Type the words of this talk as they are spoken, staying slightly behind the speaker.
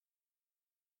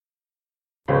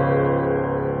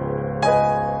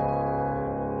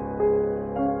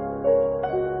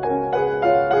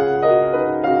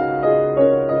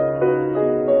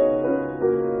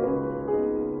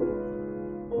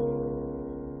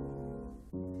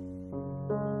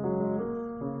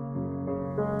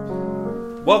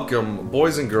Welcome,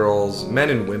 boys and girls,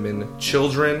 men and women,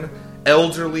 children,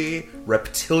 elderly,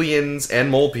 reptilians,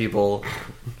 and mole people,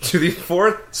 to the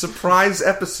fourth surprise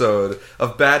episode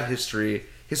of Bad History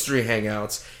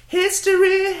Hangouts.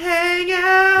 History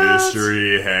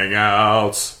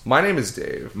Hangouts! My name is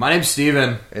Dave. My name's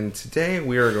Steven. And today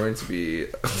we are going to be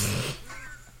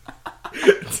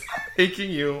taking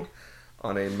you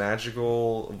on a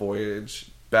magical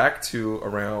voyage back to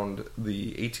around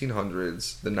the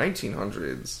 1800s, the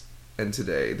 1900s, and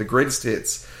today. The greatest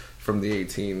hits from the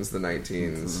 18s, the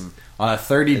 19s. On a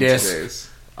 30-disc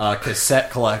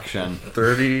cassette collection.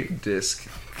 30-disc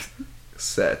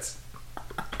set.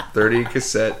 30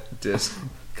 cassette disc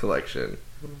collection.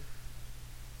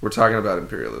 We're talking about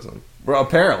imperialism. Well,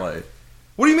 apparently.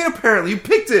 What do you mean apparently? You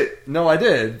picked it! No, I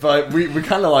did, but we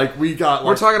kind of like, we got...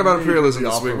 We're talking about imperialism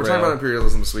this week. We're talking about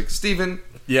imperialism this week. Steven...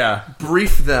 Yeah.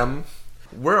 Brief them.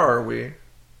 Where are we?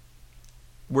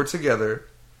 We're together.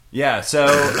 Yeah, so...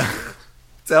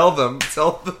 Tell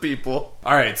the people.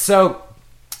 Alright, so...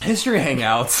 History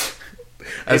Hangouts.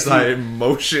 As I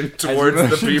motion towards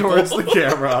the people. Towards the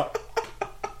camera.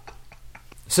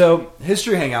 So,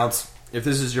 History Hangouts, if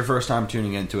this is your first time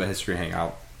tuning into a History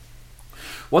Hangout,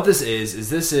 what this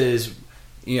is,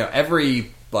 you know,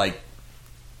 every,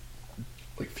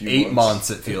 few 8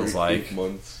 months, it feels like. 8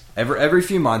 months. Every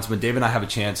few months, when Dave and I have a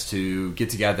chance to get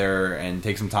together and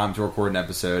take some time to record an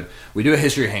episode, we do a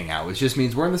history hangout, which just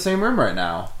means we're in the same room right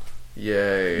now.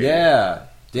 Yay. Yeah.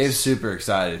 Dave's super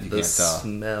excited, if you can't tell. The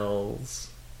smells.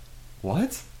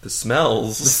 What? The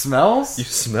smells. The smells? You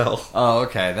smell. Oh,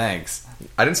 okay, thanks.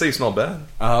 I didn't say you smell bad.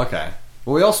 Oh, okay.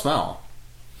 Well, we all smell.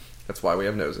 That's why we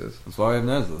have noses. That's why we have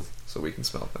noses. So we can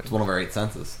smell things. It's one of our 8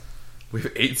 senses. We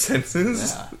have 8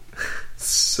 senses? Yeah.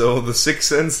 So the 6th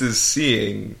sense is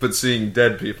seeing, but seeing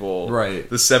dead people. Right.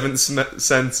 The 7th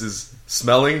sense is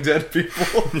smelling dead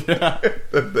people. Yeah.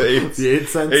 The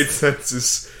 8th sense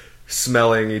is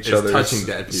smelling each other. Touching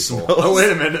dead people. Oh,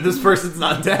 wait a minute. This person's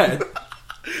not dead.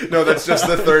 No, that's just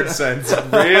the 3rd sense.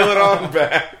 Reel it on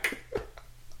back.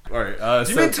 Alright,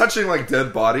 Do you mean touching like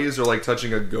dead bodies or like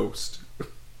touching a ghost?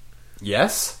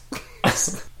 Yes.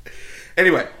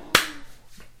 Anyway,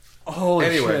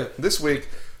 shit. This week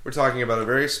we're talking about a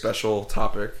very special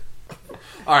topic.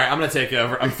 Alright, I'm gonna take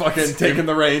over. I'm fucking taking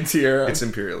the reins here. It's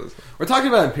imperialism. We're talking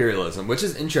about imperialism, which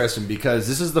is interesting because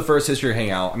this is the first history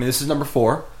hangout. I mean, this is number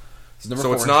 4.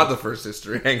 So it's not the first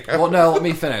history hangout. Well, no, let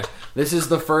me finish. This is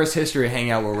the first history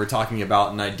hangout where we're talking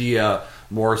about an idea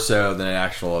more so than an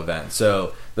actual event.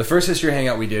 So the first history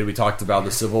hangout we did, we talked about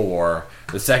the Civil War.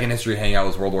 The second history hangout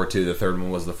was World War II. The third one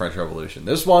was the French Revolution.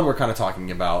 This one, we're kind of talking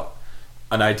about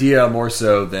an idea more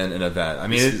so than an event. I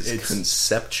mean, it's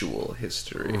conceptual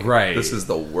history. Right. This is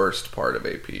the worst part of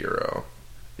AP Euro.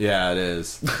 Yeah, it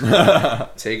is.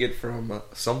 Take it from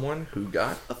someone who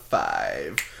got a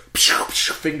 5.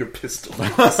 Finger pistol.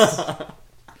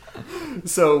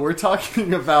 So we're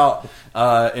talking about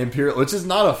imperial, which is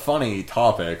not a funny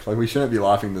topic. Like, we shouldn't be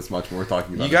laughing this much when we're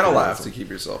talking about. You gotta laugh to keep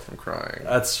yourself from crying.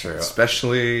 That's true.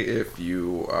 Especially if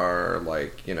you are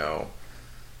like, you know,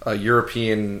 a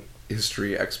European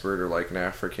history expert or like an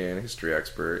African history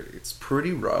expert. It's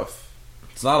pretty rough.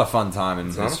 It's not a fun time in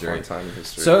history. Not a fun time in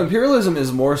history. So imperialism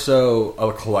is more so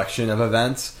a collection of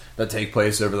events that take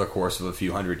place over the course of a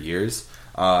few hundred years.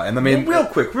 And the main, real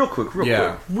quick.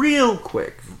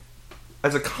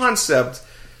 As a concept,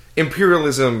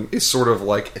 imperialism is sort of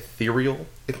like ethereal.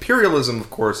 Imperialism, of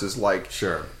course, is like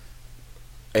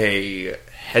a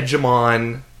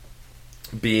hegemon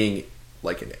being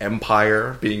like an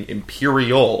empire, being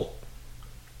imperial,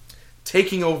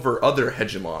 taking over other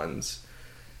hegemons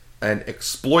and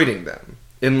exploiting them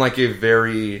in like a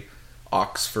very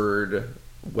Oxford,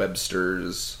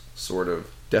 Webster's sort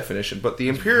of definition. But the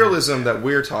imperialism that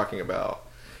we're talking about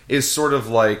is sort of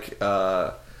like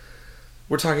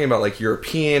we're talking about like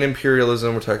European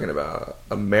imperialism, we're talking about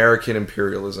American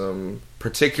imperialism,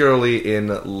 particularly in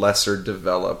lesser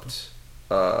developed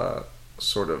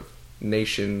sort of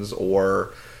nations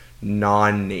or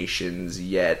non-nations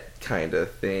yet kind of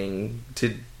thing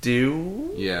to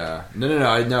do. Yeah.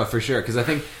 No, for sure.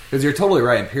 Because you're totally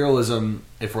right. Imperialism,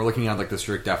 if we're looking at like the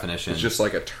strict definition, it's just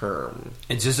like a term.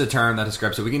 It's just a term that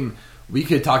describes it. We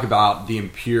could talk about the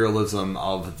imperialism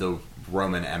of the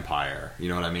Roman Empire. You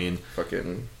know what I mean?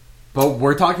 But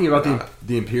we're talking about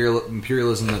the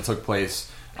imperialism that took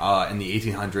place in the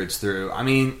 1800s through. I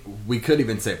mean, we could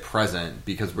even say present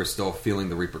because we're still feeling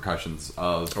the repercussions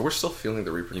of. We're still feeling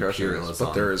the repercussions, imperialism.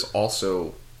 But there is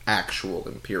also actual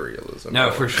imperialism. No,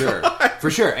 for sure.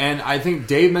 For sure. And I think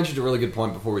Dave mentioned a really good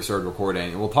point before we started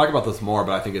recording. And we'll talk about this more,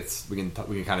 but I think we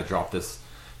can kind of drop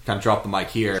the mic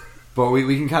here. but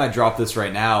we can kind of drop this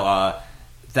right now.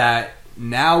 That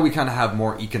now we kind of have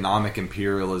more economic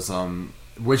imperialism,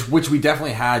 which we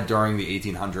definitely had during the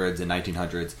 1800s and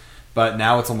 1900s, but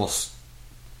now it's almost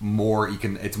more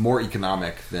it's more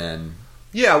economic than.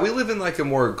 Yeah, we live in like a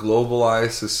more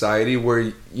globalized society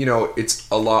where, you know, it's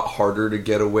a lot harder to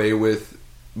get away with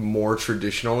more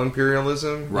traditional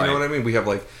imperialism. Right. You know what I mean? We have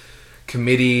like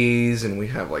committees, and we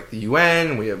have like the UN,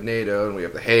 and we have NATO, and we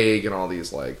have the Hague, and all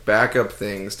these like backup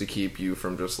things to keep you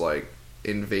from just like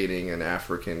invading an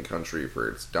African country for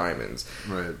its diamonds.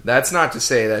 Right. That's not to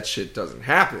say that shit doesn't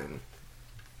happen,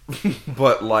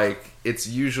 but like it's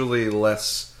usually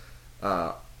less,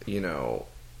 you know,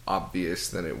 obvious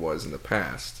than it was in the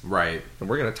past. Right. And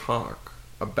we're going to talk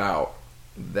about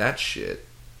that shit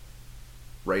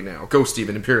right now. Go,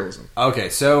 Steven, imperialism. Okay,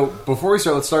 so before we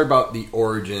start, let's start about the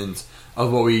origins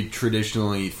of what we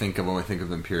traditionally think of when we think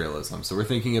of imperialism. So we're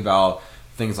thinking about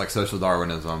things like social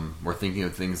Darwinism. We're thinking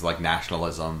of things like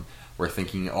nationalism. We're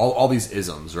thinking all these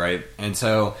isms, right? And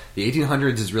so the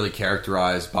 1800s is really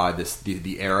characterized by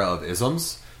the era of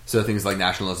isms. So things like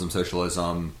nationalism,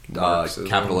 socialism,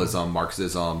 capitalism,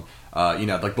 Marxism. You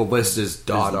know, like the list is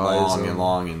long and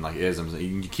long, and like isms.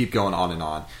 You can keep going on and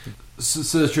on.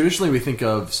 So traditionally we think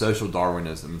of social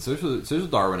Darwinism. Social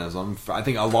Darwinism, I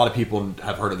think a lot of people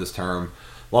have heard of this term.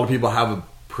 A lot of people have a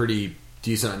pretty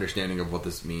decent understanding of what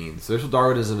this means. Social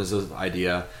Darwinism is this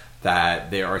idea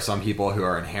that there are some people who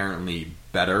are inherently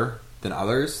better than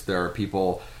others. There are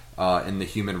people in the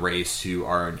human race who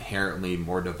are inherently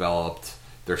more developed.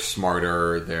 They're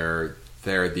smarter.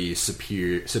 They're the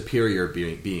superior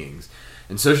beings.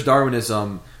 In social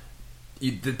Darwinism,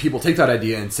 people take that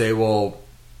idea and say, well,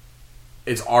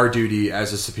 it's our duty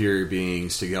as a superior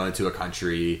beings to go into a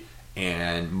country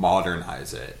and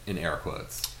modernize it, in air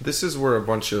quotes. This is where a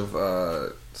bunch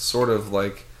of sort of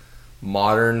like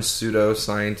modern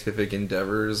pseudo-scientific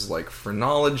endeavors like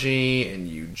phrenology and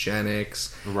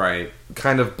eugenics right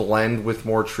kind of blend with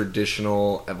more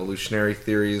traditional evolutionary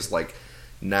theories like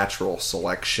natural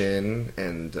selection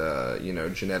and you know,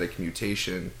 genetic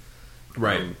mutation.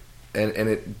 Right. And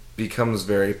it becomes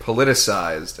very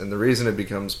politicized. And the reason it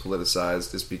becomes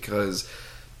politicized is because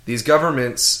these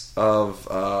governments of,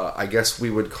 I guess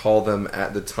we would call them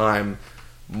at the time,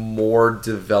 more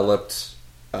developed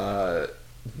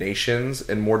nations,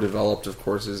 and more developed, of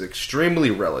course, is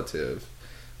extremely relative.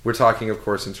 We're talking, of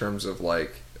course, in terms of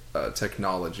like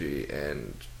technology,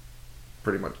 and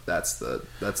pretty much that's the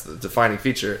defining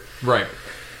feature. Right.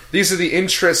 These are the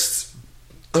interests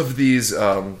of these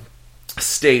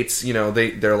states. You know,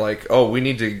 they're like, oh, we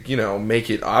need to, you know, make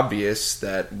it obvious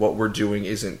that what we're doing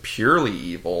isn't purely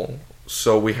evil,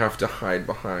 so we have to hide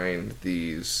behind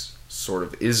these sort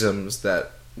of isms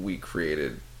that we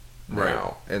created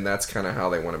now. Right. And that's kind of how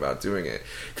they went about doing it.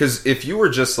 Because if you were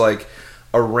just like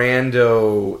a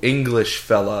rando English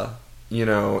fella, you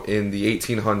know, in the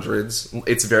 1800s,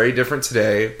 it's very different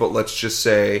today, but let's just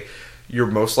say you're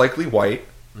most likely white.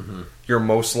 Mm-hmm. You're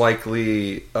most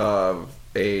likely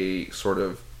a sort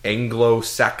of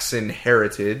Anglo-Saxon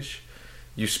heritage.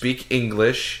 You speak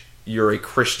English. You're a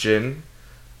Christian.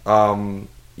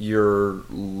 You're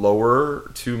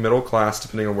lower to middle class,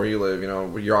 depending on where you live. You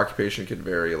know, your occupation could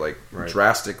vary like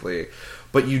drastically,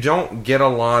 but you don't get a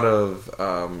lot of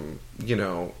you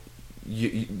know,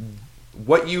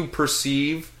 what you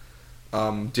perceive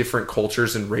different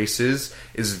cultures and races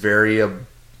is very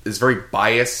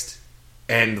biased.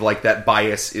 And, like, that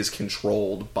bias is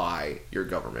controlled by your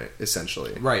government,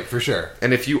 essentially. Right, for sure.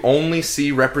 And if you only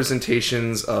see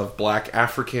representations of black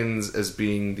Africans as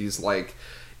being these, like,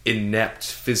 inept,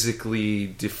 physically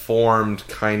deformed,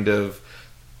 kind of,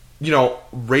 you know,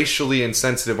 racially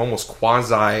insensitive, almost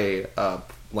quasi,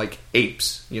 like,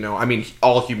 apes, you know? I mean,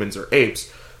 all humans are apes,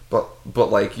 but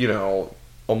like, you know,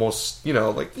 almost, you know,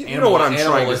 like, you know what I'm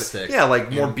trying to say. Yeah,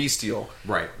 like, more bestial.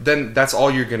 Right. Then that's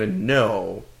all you're going to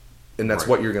know. And that's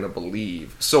what you're going to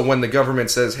believe. So when the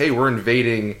government says, hey, we're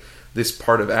invading this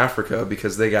part of Africa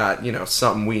because they got, you know,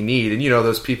 something we need. And, you know,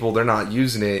 those people, they're not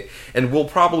using it. And we'll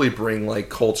probably bring, like,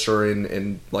 culture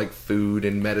and like, food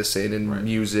and medicine and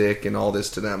music and all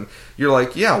this to them. You're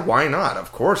like, yeah, why not?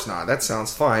 Of course not. That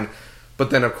sounds fine.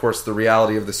 But then, of course, the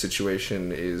reality of the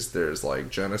situation is there's, like,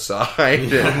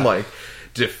 genocide and, like,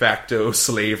 de facto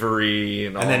slavery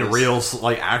and all then this. Real,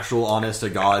 like, actual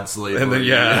honest-to-God slavery. And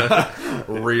then,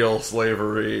 real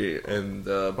slavery and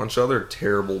a bunch of other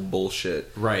terrible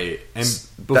bullshit. Right. And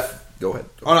go ahead.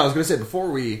 Oh, no, I was going to say, before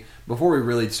we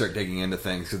really start digging into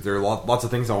things, because there are lots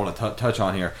of things I want to touch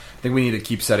on here, I think we need to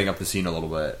keep setting up the scene a little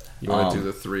bit. You want to do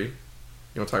the three? You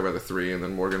want to talk about the three, and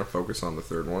then we're going to focus on the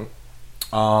third one?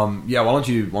 Yeah, why don't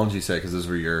you say, because those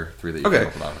were your three that you came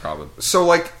up with. I forgot with. So,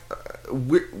 like,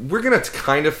 we're going to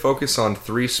kind of focus on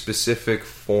three specific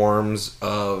forms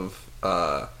of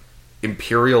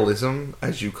imperialism,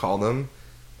 as you call them,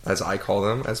 as I call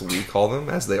them, as we call them,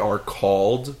 as they are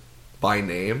called by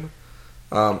name.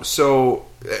 And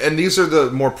these are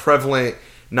the more prevalent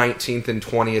 19th and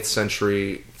 20th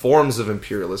century forms of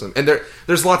imperialism. And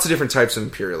there's lots of different types of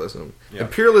imperialism. Yeah.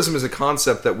 Imperialism is a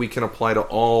concept that we can apply to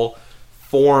all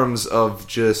forms of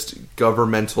just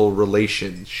governmental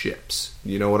relationships.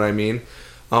 You know what I mean?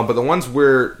 But the ones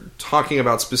we're talking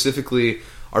about specifically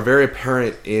are very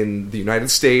apparent in the United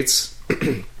States,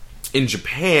 in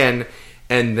Japan,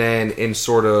 and then in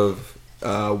sort of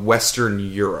Western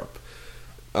Europe.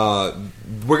 We're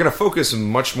going to focus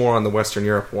much more on the Western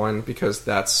Europe one because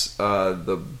that's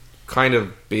the kind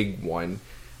of big one.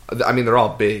 I mean, they're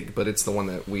all big, but it's the one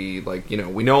that we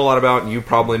we know a lot about, and you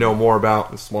probably know more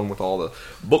about. It's the one with all the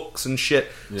books and shit.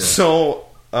 Yeah. So,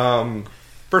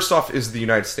 first off is the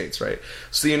United States, right?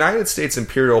 So the United States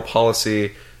imperial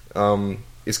policy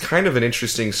is kind of an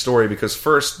interesting story because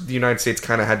first, the United States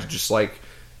kind of had to just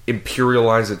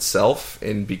imperialize itself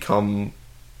and become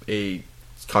a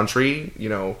country,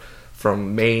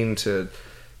 from Maine to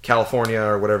California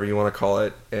or whatever you want to call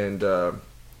it, and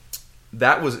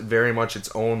that was very much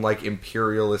its own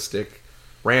imperialistic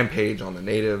rampage on the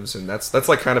natives, and that's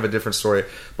kind of a different story.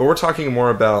 But we're talking more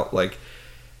about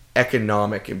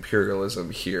economic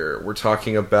imperialism here. We're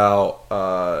talking about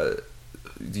the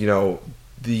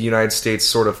United States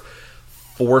sort of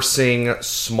forcing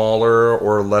smaller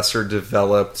or lesser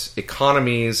developed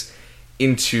economies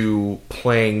into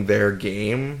playing their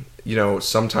game,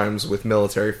 sometimes with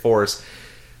military force.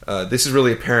 This is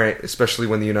really apparent, especially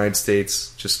when the United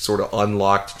States just sort of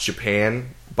unlocked Japan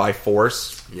by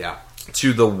force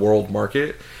to the world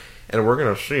market. And we're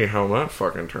going to see how that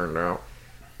fucking turned out.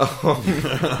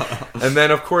 And then,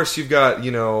 of course, you've got,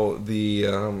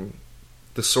 the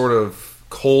sort of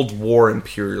Cold War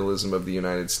imperialism of the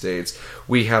United States.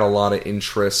 We had a lot of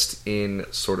interest in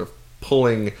sort of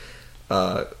pulling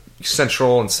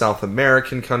Central and South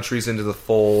American countries into the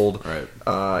fold, right.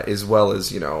 As well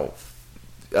as,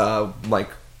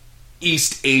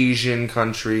 East Asian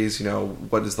countries.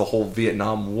 What is the whole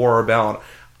Vietnam War about?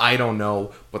 I don't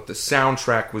know, but the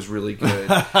soundtrack was really good.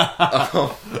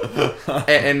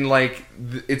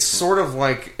 It's sort of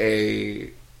like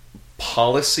a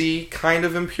policy kind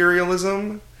of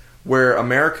imperialism where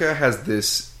America has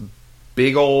this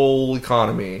big old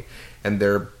economy and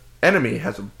their enemy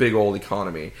has a big old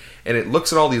economy, and it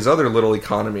looks at all these other little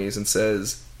economies and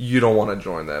says, you don't want to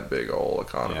join that big old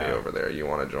economy over there, you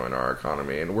want to join our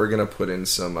economy, and we're going to put in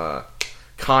some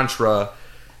Contra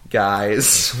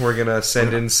guys, we're going to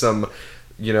send in some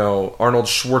Arnold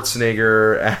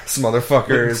Schwarzenegger ass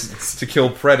motherfuckers to kill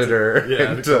Predator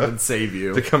and to come and save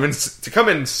you. To come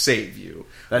and save you.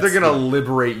 They're going to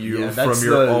liberate you from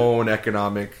your own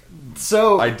economic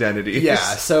identity. Yeah,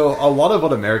 so a lot of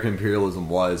what American imperialism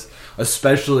was,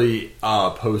 especially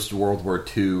post World War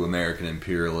II American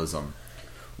imperialism,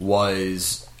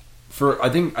 was I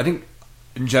think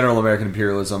in general American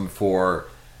imperialism for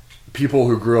people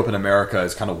who grew up in America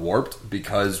is kind of warped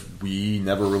because we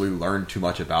never really learned too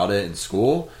much about it in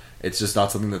school. It's just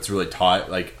not something that's really taught.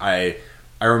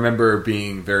 I remember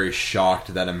being very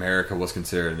shocked that America was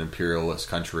considered an imperialist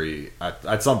country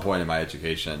at some point in my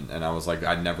education, and I was like,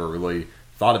 I'd never really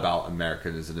thought about America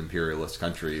as an imperialist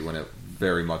country when it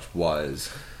very much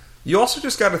was. You also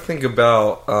just got to think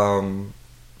about,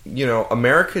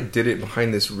 America did it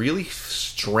behind this really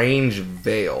strange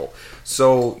veil.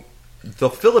 So the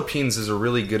Philippines is a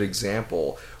really good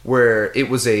example where it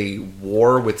was a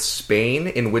war with Spain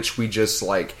in which we just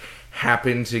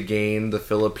happened to gain the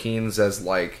Philippines as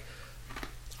a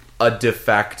de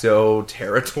facto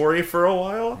territory for a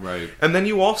while. Right. And then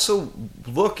you also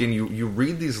look and you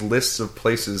read these lists of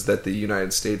places that the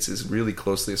United States is really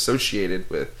closely associated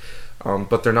with,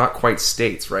 but they're not quite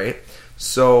states, right?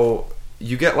 So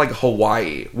you get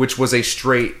Hawaii, which was a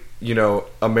straight,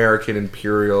 American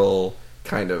imperial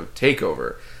kind of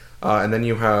takeover. And then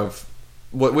you have,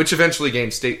 which eventually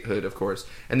gained statehood, of course.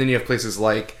 And then you have places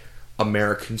like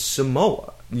American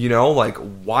Samoa.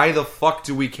 Why the fuck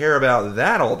do we care about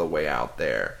that all the way out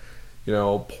there?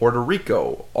 Puerto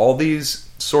Rico. All these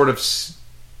sort of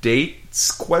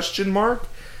states, question mark,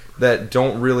 that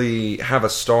don't really have a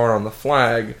star on the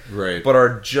flag, right, but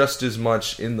are just as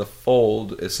much in the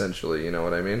fold, essentially. You know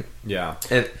what I mean? Yeah.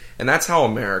 And that's how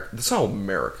America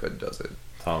does it.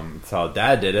 That's how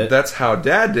Dad did it. That's how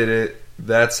Dad did it.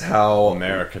 That's how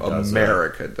America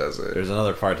does it. There's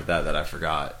another part to that I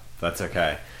forgot. That's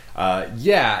okay.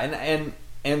 And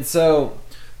And so,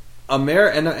 and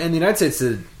the United States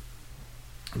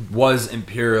was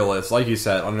imperialist, like you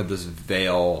said, under this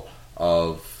veil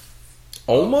of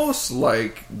almost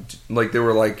like they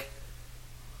were like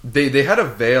they had a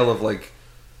veil of like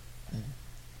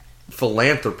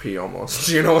philanthropy almost.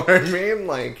 You know what I mean?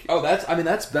 Like,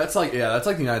 that's like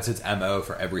the United States MO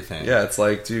for everything. Yeah, it's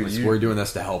like, dude, we're doing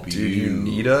this to help you. Do you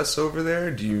need us over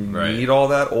there? Do you need all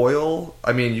that oil?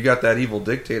 I mean, you got that evil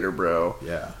dictator, bro.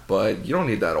 Yeah, but you don't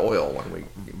need that oil when we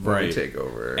take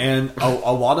over. And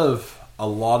a lot of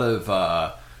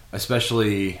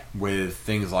especially with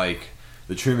things like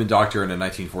the Truman Doctrine in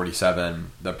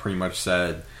 1947 that pretty much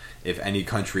said, if any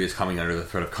country is coming under the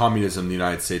threat of communism, the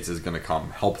United States is going to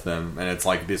come help them. And it's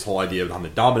like this whole idea behind the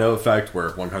domino effect, where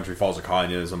if one country falls to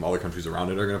communism, other countries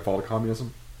around it are going to fall to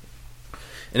communism.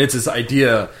 And it's this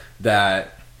idea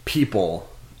that people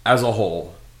as a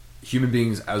whole, human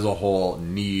beings as a whole,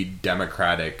 need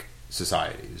democratic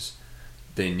societies.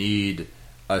 They need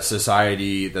a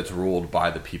society that's ruled by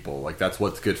the people. Like, that's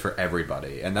what's good for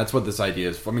everybody. And that's what this idea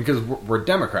is. I mean, because we're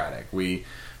democratic.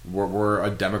 We're a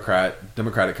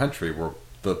democratic country. We're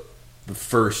the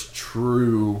first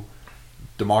true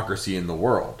democracy in the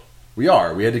world. We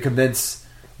are. We had to convince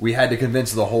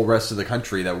the whole rest of the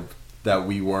country that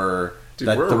we were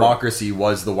democracy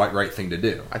was the right thing to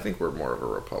do. I think we're more of a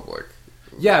republic.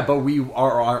 Yeah, but we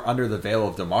are under the veil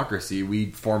of democracy.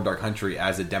 We formed our country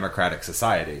as a democratic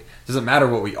society. It doesn't matter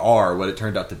what we are, what it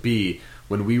turned out to be.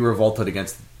 When we revolted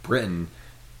against Britain,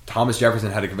 Thomas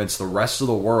Jefferson had to convince the rest of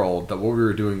the world that what we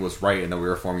were doing was right and that we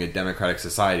were forming a democratic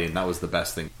society, and that was the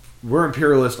best thing. We're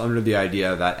imperialists under the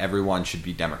idea that everyone should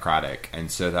be democratic,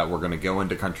 and so that we're going to go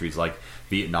into countries like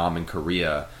Vietnam and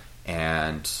Korea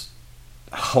and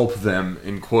help them,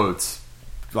 in quotes,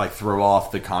 like throw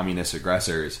off the communist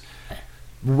aggressors,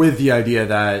 with the idea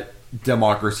that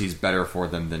democracy is better for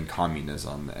them than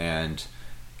communism. And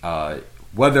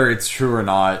whether it's true or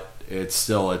not, it's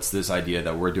this idea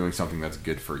that we're doing something that's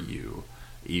good for you.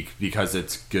 Because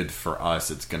it's good for us,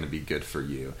 it's going to be good for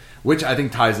you. Which I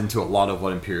think ties into a lot of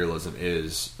what imperialism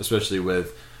is, especially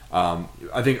with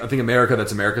I think America,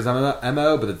 that's America's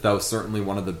MO, but that was certainly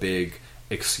one of the big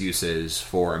excuses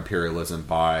for imperialism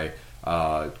by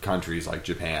countries like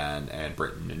Japan and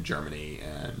Britain and Germany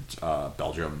and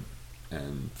Belgium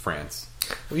and France.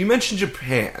 Well, you mentioned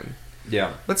Japan.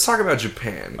 Yeah. Let's talk about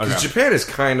Japan. Because Japan is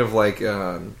kind of like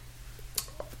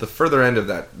the further end of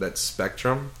that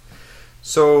spectrum.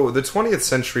 So the 20th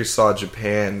century saw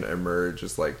Japan emerge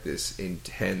as like this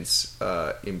intense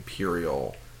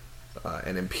imperialist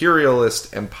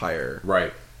empire.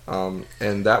 Right.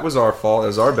 And that was our fault. It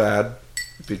was our bad.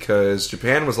 Because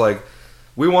Japan was like,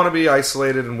 we want to be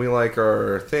isolated and we like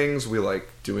our things. We like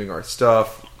doing our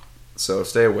stuff. So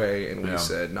stay away. And we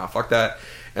said, nah, fuck that.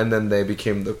 And then they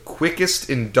became the quickest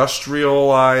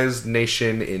industrialized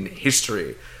nation in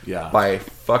history. Yeah. By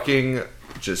fucking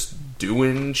just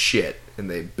doing shit. And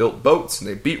they built boats and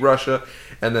they beat Russia.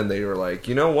 And then they were like,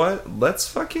 you know what? Let's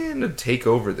fucking take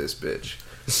over this bitch.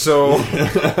 So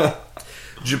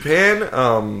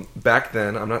Japan, back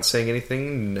then, I'm not saying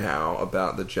anything now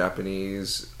about the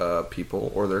Japanese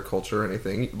people or their culture or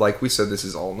anything. Like we said, this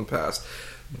is all in the past.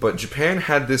 But Japan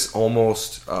had this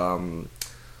almost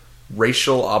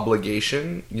racial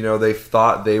obligation. You know, they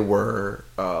thought they were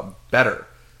better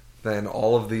than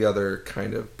all of the other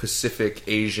kind of Pacific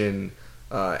Asian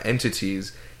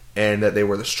entities, and that they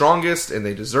were the strongest and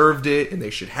they deserved it and they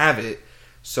should have it.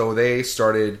 So they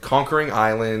started conquering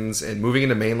islands and moving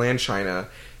into mainland China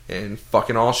and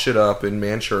fucking all shit up in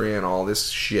Manchuria and all this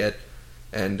shit.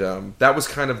 And that was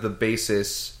kind of the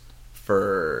basis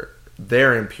for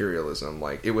their imperialism.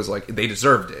 Like, it was like they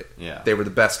deserved it. Yeah. They were the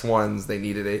best ones. They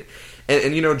needed it.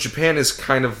 And you know, Japan is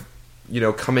kind of, you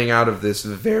know, coming out of this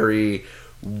very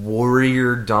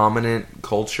warrior dominant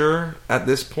culture at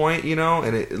this point, you know,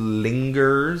 and it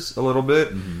lingers a little bit.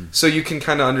 Mm-hmm. So you can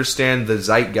kind of understand the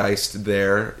zeitgeist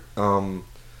there.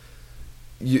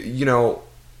 You know,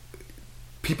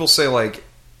 people say like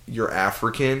you're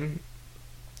African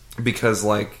because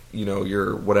like, you know,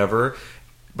 you're whatever,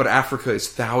 but Africa is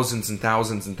thousands and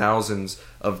thousands and thousands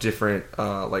of different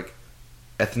like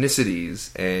ethnicities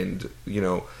and, you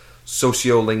know,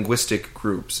 socio-linguistic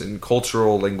groups and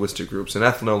cultural linguistic groups and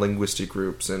ethno-linguistic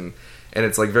groups, and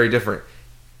it's like very different.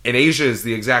 And Asia is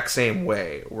the exact same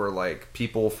way, where like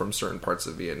people from certain parts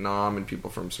of Vietnam and people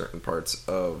from certain parts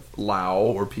of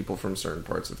Laos or people from certain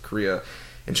parts of Korea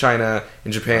and China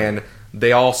and Japan,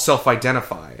 they all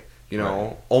self-identify, you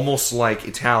know, almost like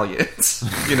Italians,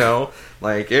 you know,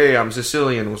 like, hey, I'm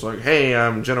Sicilian was like, hey,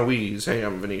 I'm Genoese, hey,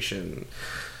 I'm Venetian.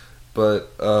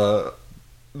 But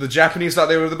the Japanese thought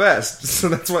they were the best, so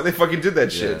that's why they fucking did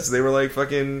that shit. Yeah. So they were like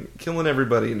fucking killing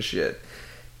everybody and shit.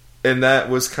 And that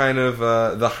was kind of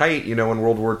the height, in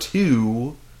World War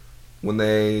II, when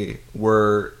they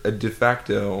were a de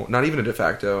facto, not even a de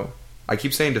facto, I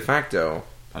keep saying de facto,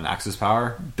 an Axis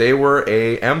power. They were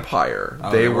a empire.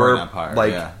 Oh, they were an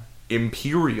empire,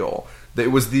 imperial.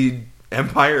 It was the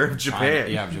Empire of Japan.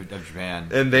 China, of Japan.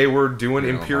 And they were doing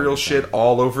imperial shit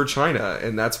all over China,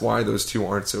 and that's why those two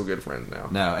aren't so good friends now.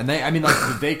 No, and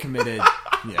they committed,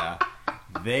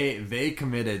 they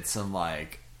committed some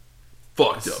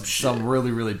fucked up shit. Some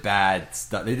really, really bad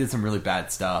stuff. They did some really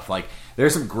bad stuff.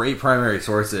 There's some great primary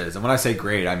sources, and when I say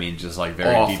great, I mean just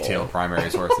very awful. Detailed primary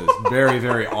sources. Very,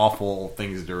 very awful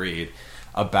things to read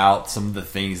about some of the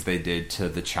things they did to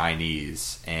the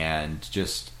Chinese, and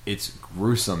just it's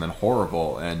gruesome and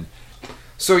horrible. And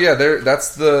so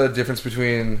that's the difference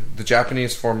between the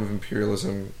Japanese form of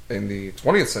imperialism in the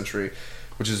 20th century,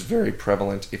 which is very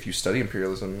prevalent if you study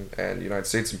imperialism, and United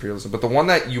States imperialism. But the one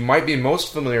that you might be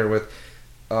most familiar with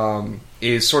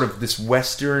is sort of this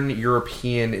Western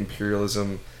European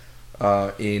imperialism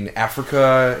in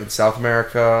Africa, in South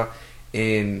America,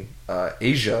 in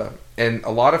Asia. And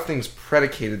a lot of things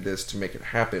predicated this to make it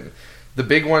happen. The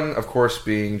big one, of course,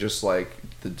 being just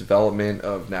the development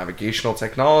of navigational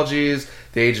technologies,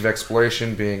 the age of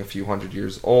exploration being a few hundred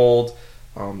years old,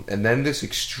 and then this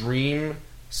extreme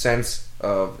sense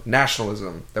of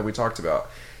nationalism that we talked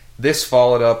about. This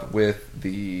followed up with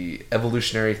the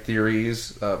evolutionary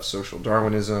theories of social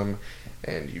Darwinism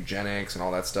and eugenics and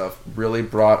all that stuff, really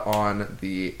brought on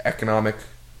the economic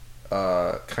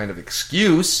kind of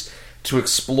excuse to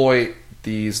exploit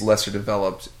these lesser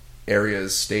developed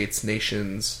areas, states,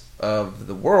 nations of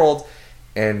the world,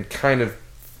 and kind of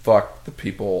fuck the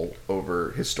people over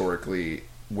historically,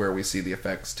 where we see the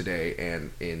effects today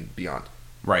and in beyond.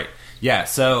 Right. Yeah.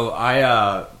 So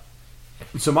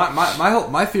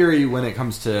my theory when it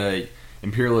comes to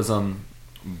imperialism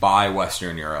by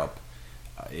Western Europe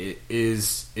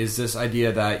is this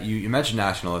idea that you mentioned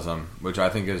nationalism, which I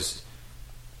think is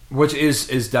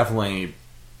definitely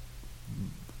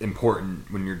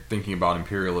important when you're thinking about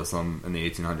imperialism in the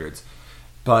 1800s.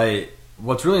 But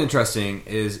what's really interesting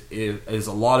is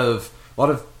a lot of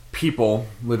people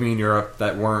living in Europe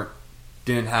that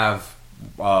didn't have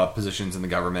positions in the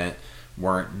government,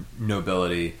 weren't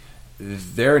nobility.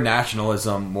 Their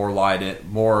nationalism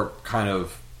more kind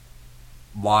of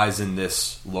lies in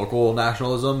this local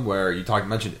nationalism, where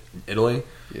mentioned Italy,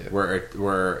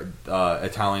 where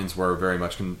Italians were very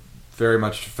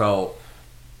much felt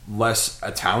less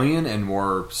Italian and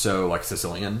more so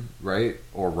Sicilian, right,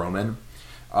 or Roman.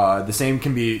 The same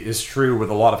is true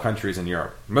with a lot of countries in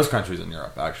Europe. Most countries in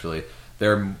Europe, actually,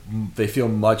 they feel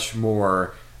much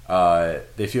more.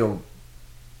 They feel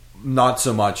not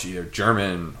so much either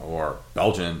German or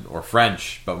Belgian or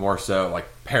French, but more so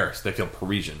Paris. They feel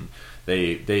Parisian.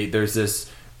 There's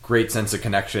this great sense of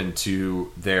connection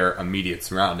to their immediate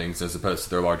surroundings as opposed to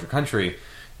their larger country,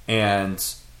 and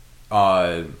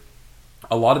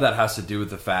a lot of that has to do with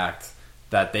the fact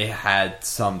that they had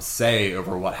some say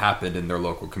over what happened in their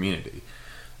local community.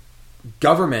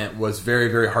 Government was very,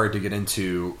 very hard to get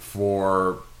into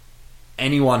for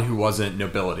anyone who wasn't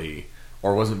nobility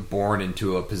or wasn't born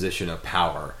into a position of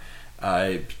power.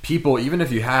 People, even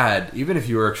if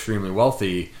you were extremely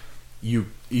wealthy, you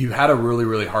had a really,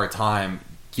 really hard time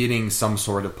getting some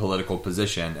sort of political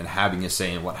position and having a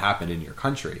say in what happened in your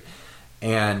country.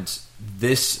 And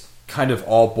this kind of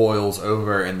all boils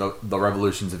over in the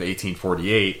revolutions of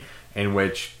 1848, in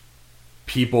which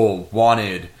people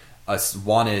wanted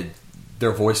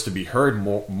their voice to be heard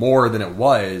more than it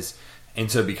was, and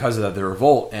so because of that, the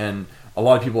revolt. And a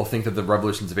lot of people think that the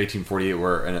revolutions of 1848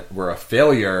 were a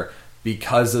failure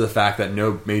because of the fact that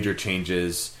no major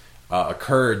changes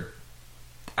occurred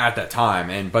at that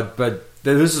time. But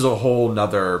this is a whole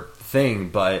nother thing.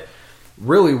 But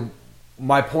really,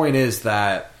 my point is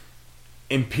that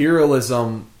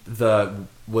imperialism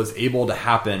was able to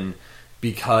happen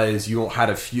because you had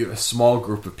a small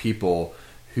group of people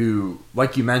who,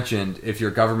 like you mentioned, if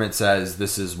your government says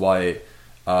this is what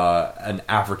an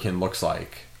African looks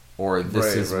like, or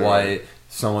this is what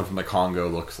someone from the Congo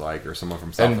looks like, or someone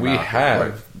from South America.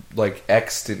 And we have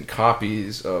extant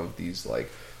copies of these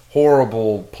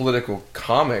horrible political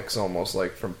comics, almost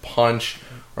from Punch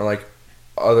or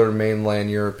other mainland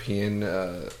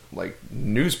European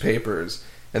newspapers,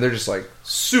 and they're just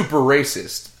super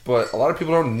racist, but a lot of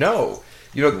people don't know.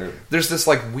 There's this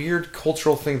weird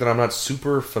cultural thing that I'm not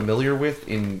super familiar with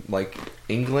in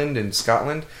England and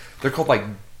Scotland. They're called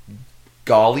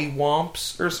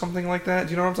gollywomps or something like that.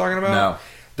 Do you know what I'm talking about? No.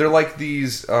 They're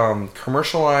these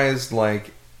commercialized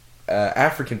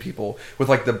African people with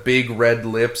like the big red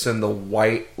lips and the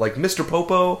white, like Mr.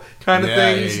 Popo kind of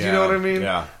things. You know what I mean?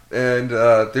 Yeah. And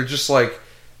they're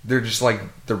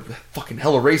fucking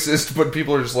hella racist, but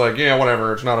people are just like, yeah,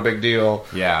 whatever, it's not a big deal.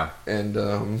 Yeah. And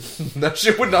that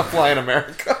shit would not fly in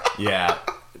America. Yeah.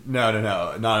 No,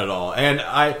 not at all.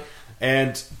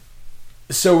 And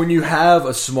so when you have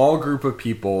a small group of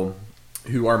people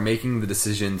who are making the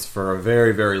decisions for a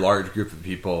very, very large group of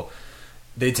people,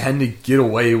 they tend to get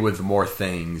away with more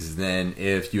things than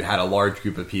if you had a large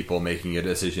group of people making a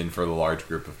decision for the large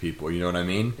group of people. You know what I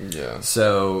mean? Yeah.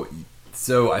 So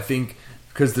I think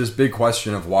because this big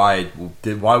question of why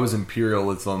was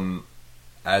imperialism,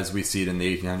 as we see it in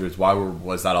the 1800s, why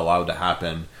was that allowed to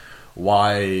happen?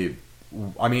 Why?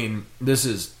 I mean, this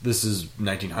is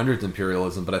 1900s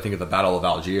imperialism, but I think of the Battle of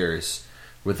Algiers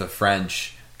with the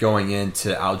French going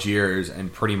into Algiers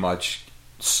and pretty much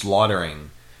slaughtering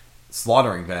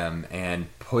them and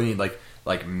putting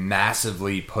like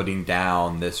massively putting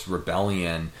down this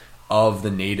rebellion of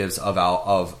the natives of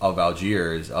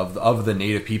Algiers, of the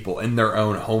native people in their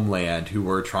own homeland who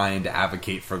were trying to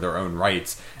advocate for their own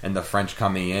rights, and the French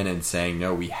coming in and saying,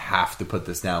 no, we have to put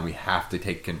this down, we have to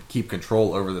keep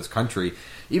control over this country,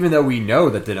 even though we know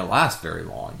that didn't last very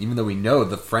long, even though we know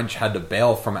the French had to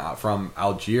bail from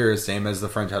Algiers, same as the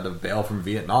French had to bail from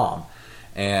Vietnam.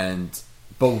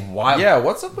 But why? Yeah,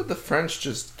 what's up with the French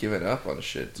just giving up on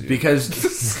shit, dude? Because no,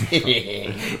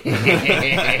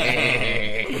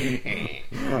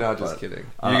 just kidding.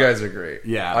 You guys are great.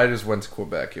 Yeah, I just went to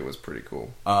Quebec. It was pretty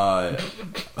cool. That's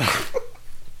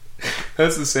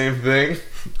the same thing.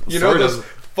 You know those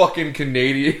fucking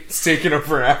Canadians taking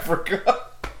over Africa,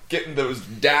 getting those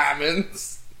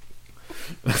diamonds.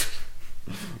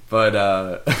 But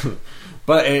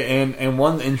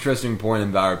one interesting point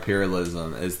about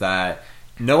imperialism is that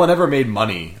no one ever made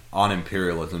money on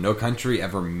imperialism. No country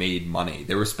ever made money.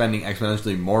 They were spending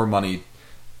exponentially more money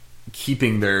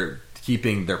keeping their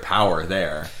power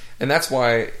there. And that's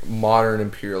why modern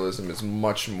imperialism is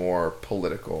much more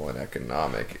political and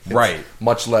economic. It's right.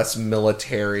 Much less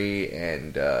military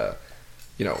and,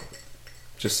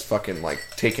 just fucking like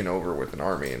taking over with an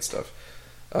army and stuff.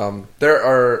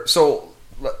 We're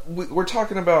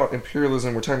talking about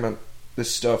imperialism. We're talking about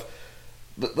this stuff.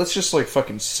 Let's just like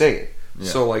fucking say it. Yeah.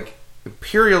 So like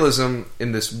imperialism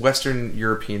in this Western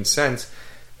European sense,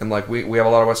 and like we have a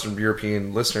lot of Western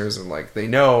European listeners, and like they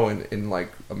know, and like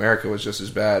America was just as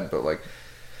bad, but like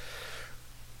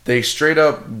they straight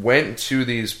up went to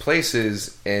these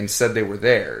places and said they were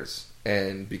theirs,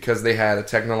 and because they had a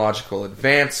technological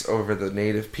advance over the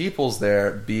native peoples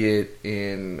there, be it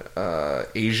in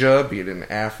Asia, be it in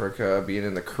Africa, be it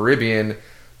in the Caribbean,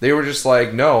 they were just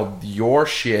like, no, your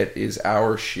shit is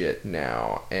our shit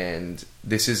now, and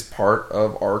this is part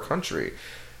of our country.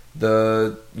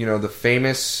 The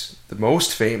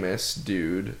most famous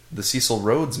dude, the Cecil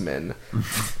Rhodes men,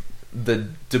 the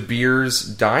De Beers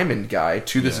diamond guy,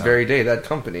 to this very day, that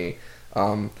company,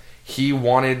 he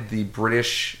wanted the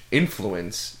British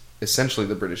influence, essentially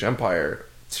the British Empire,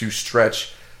 to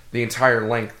stretch the entire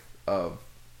length of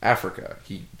Africa.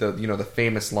 The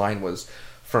famous line was,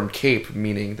 from Cape,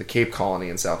 meaning the Cape Colony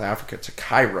in South Africa, to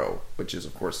Cairo, which is,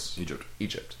 of course,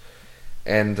 Egypt.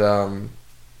 And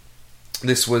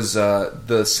this was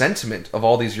the sentiment of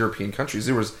all these European countries.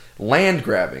 There was land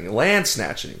grabbing, land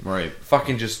snatching. Right.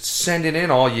 Fucking just sending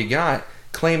in all you got,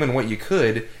 claiming what you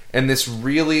could. And this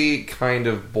really kind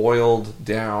of boiled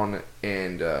down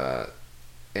and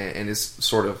is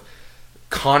sort of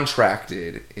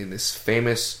contracted in this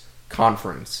famous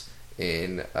conference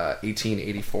in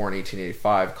 1884 and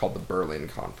 1885 called the Berlin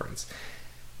Conference.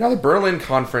 Now, the Berlin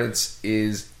Conference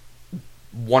is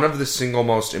one of the single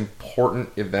most important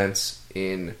events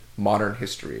in modern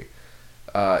history.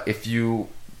 If you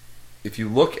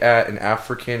look at an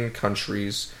African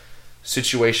country's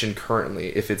situation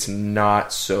currently, if it's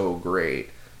not so great,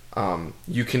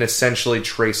 you can essentially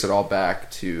trace it all back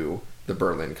to the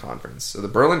Berlin Conference. So the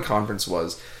Berlin Conference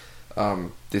was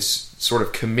this sort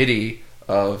of committee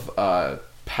of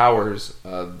powers.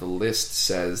 The list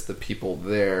says the people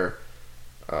there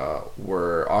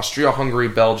were Austria-Hungary,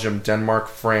 Belgium, Denmark,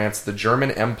 France, the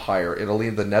German Empire, Italy,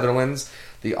 the Netherlands,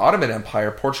 the Ottoman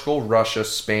Empire, Portugal, Russia,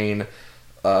 Spain,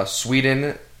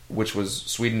 Sweden, which was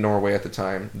Sweden-Norway at the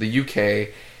time, the UK,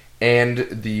 and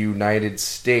the United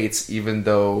States, even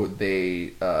though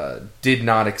they did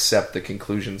not accept the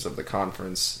conclusions of the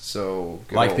conference. So,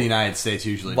 like the United States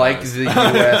usually does. The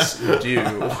U.S.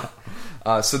 do.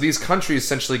 So these countries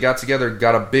essentially got together,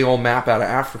 got a big old map out of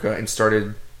Africa, and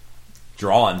started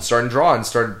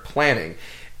planning.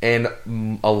 And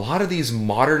a lot of these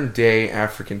modern day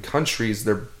African countries,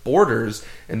 their borders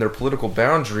and their political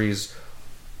boundaries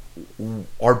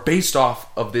are based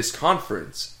off of this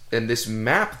conference and this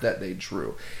map that they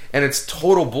drew. And it's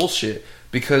total bullshit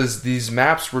because these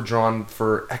maps were drawn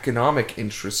for economic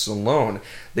interests alone.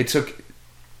 They took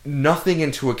nothing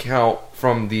into account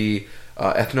from the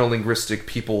ethno-linguistic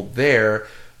people there.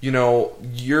 You know,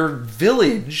 your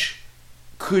village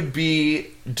could be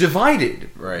divided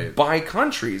by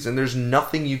countries, and there's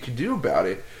nothing you could do about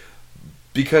it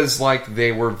because, like,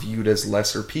 they were viewed as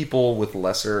lesser people with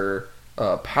lesser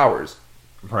powers.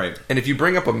 Right. And if you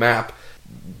bring up a map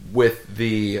with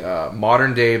the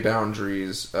modern day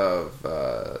boundaries of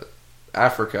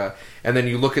Africa, and then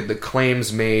you look at the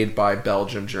claims made by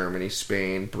Belgium, Germany,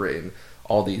 Spain, Britain,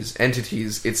 all these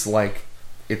entities, it's like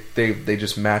they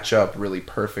just match up really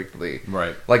perfectly.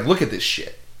 Right. Like, look at this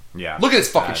shit. Yeah. Look at this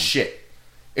fucking shit.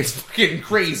 It's fucking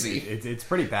crazy. It's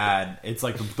pretty bad. It's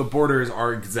like the borders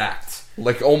are exact.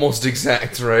 Like, almost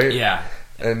exact, right? Yeah.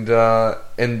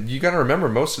 And you gotta remember,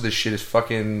 most of this shit is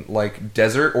fucking, like,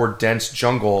 desert or dense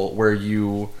jungle where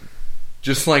you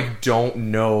just, like, don't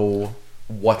know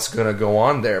what's gonna go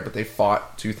on there, but they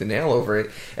fought tooth and nail over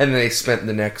it, and then they spent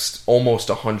the next almost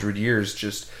 100 years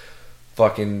just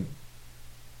fucking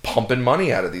pumping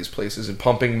money out of these places and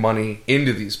pumping money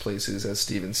into these places, as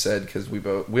Steven said, because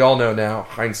we all know now,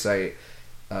 hindsight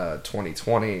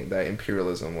 2020, that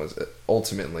imperialism was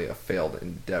ultimately a failed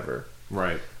endeavor.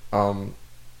 Right.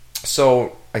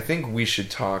 So I think we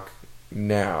should talk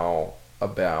now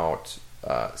about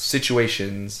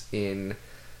situations in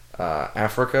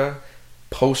Africa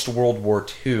post-World War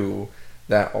II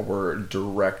that were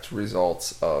direct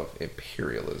results of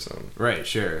imperialism. Right,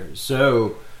 sure.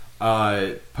 So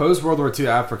post-World War II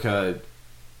Africa,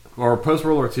 or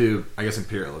post-World War II, I guess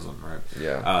imperialism, right?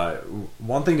 Yeah.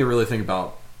 One thing to really think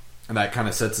about, and that kind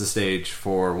of sets the stage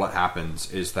for what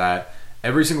happens, is that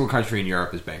every single country in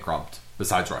Europe is bankrupt,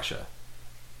 besides Russia.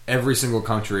 Every single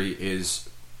country is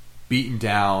beaten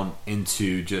down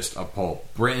into just a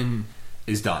pulp. Britain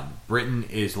is done.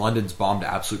 London's bombed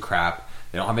to absolute crap.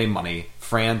 They don't have any money.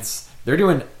 France, they're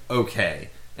doing okay.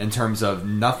 In terms of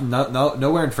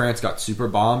nowhere in France got super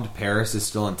bombed. Paris is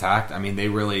still intact. I mean,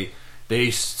 they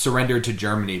surrendered to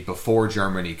Germany before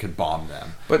Germany could bomb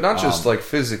them. But not just like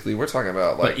physically. We're talking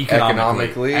about like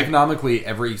economically. Economically,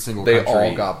 every single country, they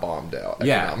all got bombed out.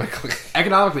 Economically, yeah.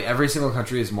 Economically, every single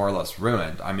country is more or less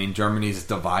ruined. I mean, Germany's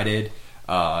divided.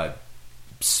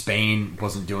 Spain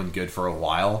wasn't doing good for a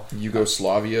while.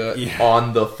 Yugoslavia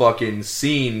on the fucking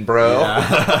scene, bro.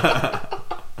 Yeah.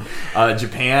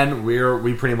 Japan,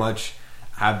 we pretty much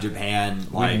have Japan.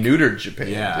 Like, we neutered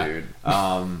Japan,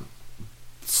 dude.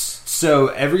 So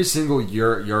every single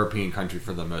European country,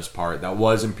 for the most part, that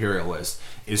was imperialist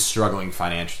is struggling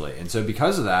financially, and so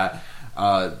because of that,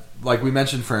 like we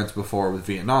mentioned France before with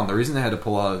Vietnam, the reason they had to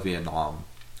pull out of Vietnam,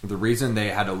 the reason they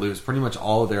had to lose pretty much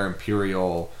all of their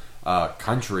imperial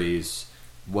countries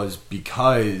was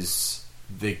because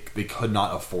they could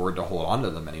not afford to hold on to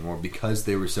them anymore because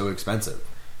they were so expensive.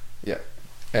 Yeah,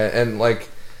 and like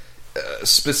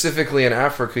specifically in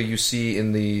Africa, you see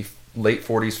in the late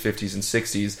 40s, 50s, and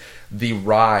 60s the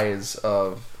rise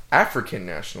of African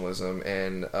nationalism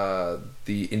and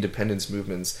the independence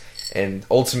movements, and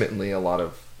ultimately a lot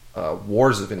of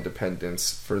wars of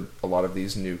independence for a lot of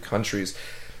these new countries.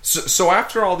 So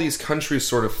after all these countries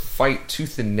sort of fight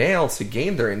tooth and nail to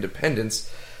gain their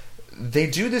independence, they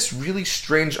do this really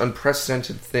strange,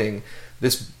 unprecedented thing.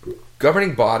 This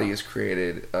governing body is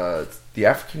created. The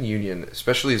African Union,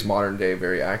 especially as modern day,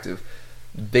 very active.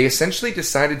 They essentially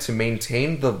decided to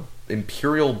maintain the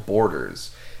imperial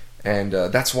borders, and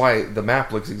that's why the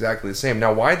map looks exactly the same.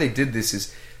 Now, why they did this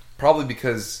is probably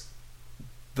because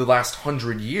the last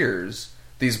 100 years,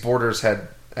 these borders had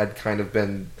kind of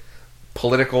been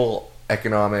political,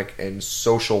 economic, and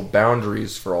social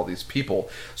boundaries for all these people.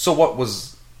 So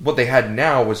what they had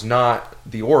now was not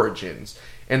the origins,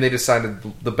 and they decided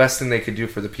the best thing they could do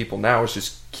for the people now is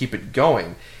just keep it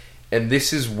going. And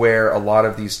this is where a lot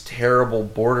of these terrible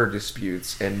border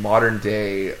disputes and modern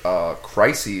day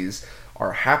crises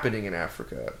are happening in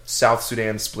Africa. South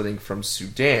Sudan splitting from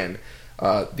Sudan,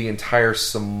 the entire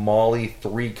Somali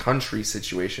three-country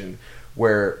situation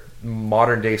where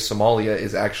modern day Somalia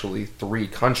is actually three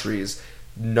countries,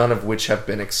 none of which have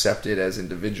been accepted as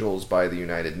individuals by the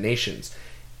United Nations.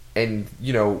 And,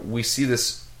 you know, we see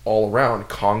this all around.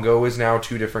 Congo is now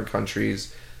two different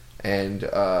countries, and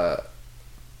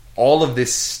all of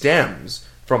this stems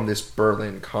from this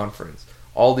Berlin Conference.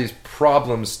 All these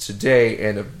problems today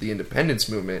and of the independence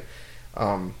movement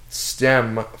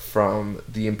stem from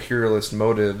the imperialist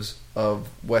motives of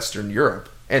Western Europe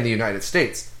and the United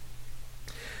States.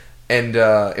 And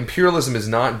imperialism is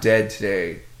not dead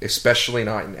today, especially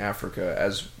not in Africa,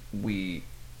 as we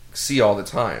see all the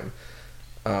time.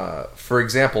 For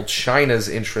example, China's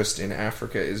interest in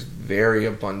Africa is very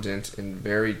abundant and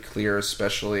very clear,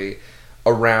 especially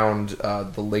around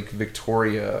the Lake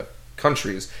Victoria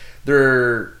countries.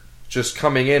 They're just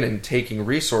coming in and taking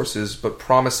resources, but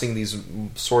promising these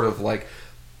sort of like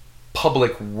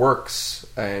public works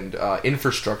and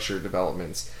infrastructure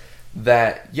developments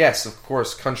that, yes, of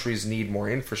course, countries need more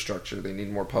infrastructure, they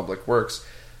need more public works,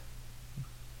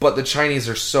 but the Chinese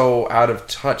are so out of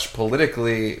touch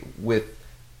politically with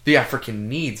the African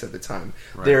needs at the time.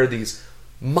 Right. There are these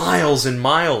miles and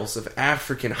miles of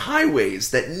African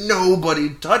highways that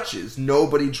nobody touches,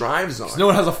 nobody drives on. No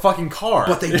one has a fucking car.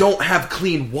 But they don't have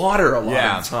clean water a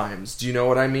lot of times. Do you know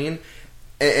what I mean?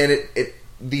 And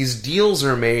these deals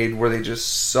are made where they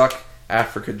just suck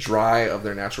Africa dry of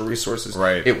their natural resources.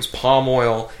 Right. It was palm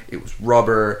oil, it was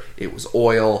rubber, it was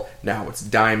oil, now it's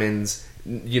diamonds,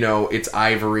 it's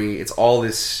ivory, it's all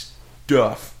this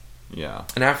stuff. Yeah.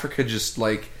 And Africa just,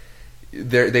 like,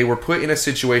 they were put in a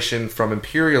situation from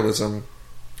imperialism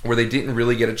where they didn't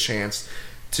really get a chance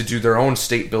to do their own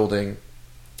state building,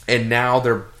 and now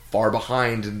they're far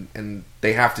behind, and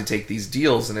they have to take these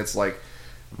deals, and it's like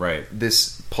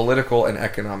this political and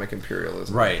economic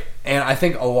imperialism. Right. And I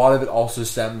think a lot of it also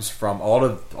stems from a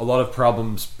lot of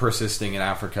problems persisting in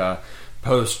Africa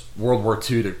post World War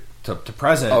II to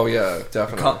present. Oh yeah,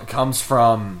 definitely. Comes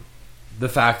from the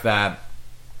fact that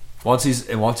once these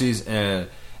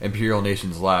imperial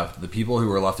nations left, the people who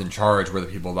were left in charge were the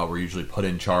people that were usually put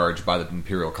in charge by the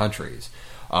imperial countries.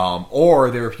 Or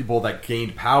they were people that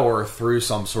gained power through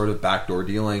some sort of backdoor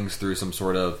dealings, through some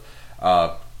sort of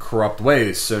corrupt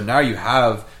ways. So now you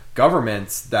have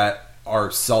governments that are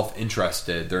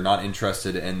self-interested. They're not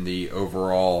interested in the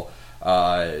overall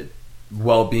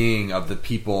well-being of the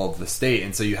people of the state.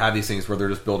 And so you have these things where they're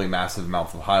just building massive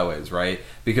amounts of highways, right?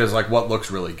 Because, like, what looks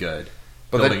really good?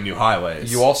 Building new highways.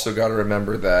 You also got to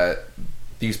remember that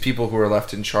these people who are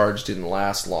left in charge didn't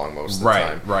last long most of the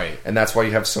time. Right. And that's why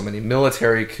you have so many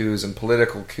military coups and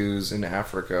political coups in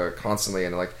Africa constantly.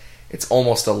 And, like, it's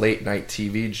almost a late-night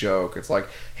TV joke. It's like,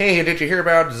 hey, did you hear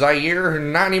about Zaire?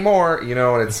 Not anymore.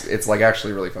 And it's like,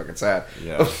 actually really fucking sad.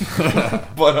 Yeah.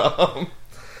 But,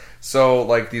 so,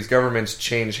 like, these governments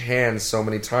change hands so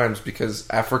many times because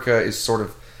Africa is sort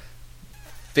of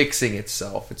fixing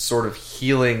itself. It's sort of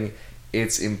healing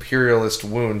its imperialist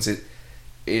wounds.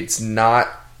 It's not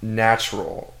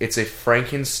natural. It's a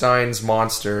Frankenstein's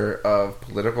monster of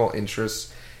political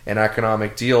interests and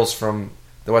economic deals from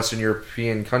the Western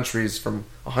European countries from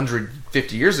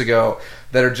 150 years ago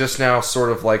that are just now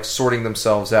sort of like sorting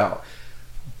themselves out.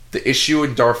 The issue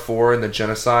in Darfur and the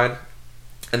genocide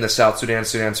and the South Sudan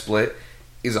split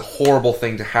is a horrible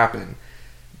thing to happen,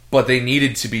 but they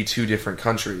needed to be two different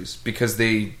countries because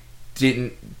they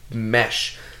didn't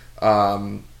mesh.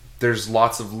 There's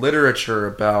lots of literature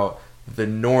about the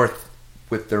North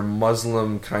with their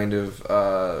Muslim kind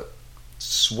of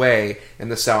sway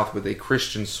and the South with a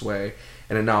Christian sway,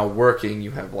 and it not working.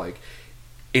 You have like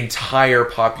entire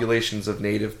populations of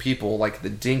native people like the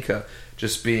Dinka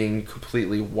just being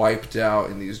completely wiped out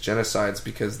in these genocides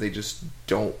because they just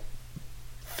don't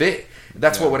fit.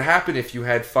 That's what would happen if you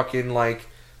had fucking like,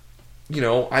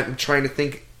 I'm trying to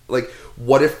think, like,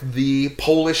 what if the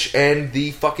Polish and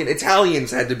the fucking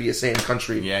Italians had to be a same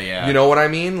country? Yeah. You know what I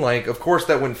mean? Like, of course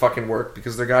that wouldn't fucking work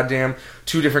because they're goddamn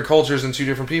two different cultures and two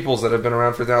different peoples that have been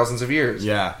around for thousands of years.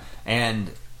 Yeah, and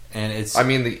it's... I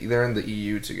mean, they're in the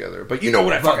EU together, but you know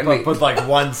what I fucking mean. But like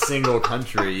one single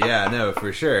country. Yeah, no,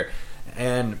 for sure.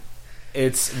 And I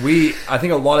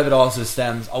think a lot of it also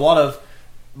stems... A lot of...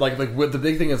 Like the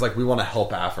big thing is, like, we want to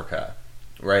help Africa.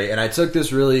 Right, and I took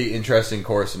this really interesting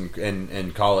course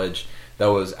in college that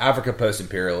was Africa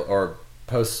post-imperial or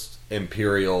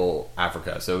post-imperial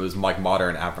Africa. So it was like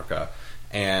modern Africa,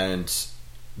 and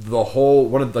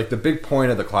the big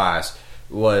point of the class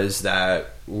was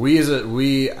that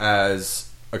we as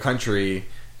a country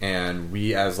and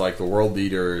we as like the world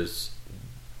leaders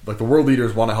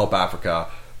want to help Africa,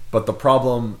 but the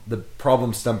problem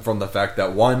stemmed from the fact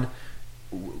that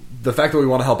the fact that we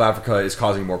want to help Africa is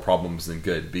causing more problems than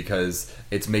good because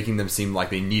it's making them seem like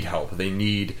they need help. They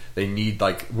need the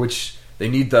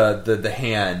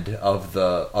hand of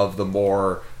the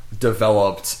more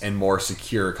developed and more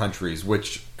secure countries,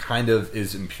 which kind of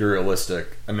is an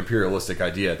imperialistic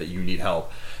idea that you need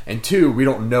help. And two, we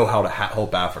don't know how to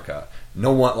help Africa.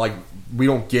 We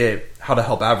don't get how to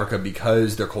help Africa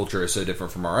because their culture is so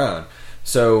different from our own.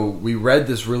 So we read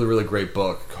this really, really great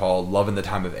book called Love in the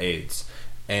Time of AIDS.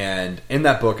 And in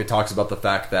that book, it talks about the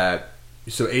fact that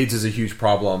AIDS is a huge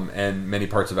problem in many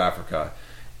parts of Africa,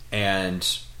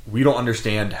 and we don't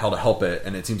understand how to help it,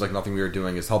 and it seems like nothing we are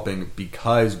doing is helping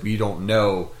because we don't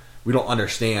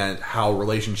understand how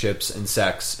relationships and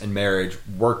sex and marriage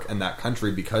work in that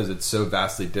country because it's so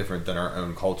vastly different than our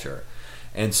own culture.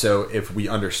 And so if we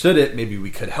understood it, maybe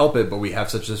we could help it, but we have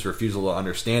such this refusal to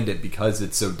understand it because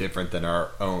it's so different than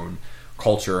our own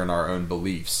culture and our own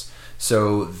beliefs.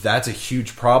 So that's a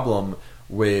huge problem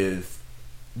with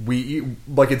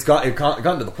it's gotten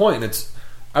to the point, and it's,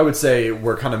 I would say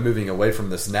we're kind of moving away from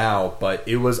this now, but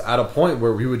it was at a point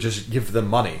where we would just give them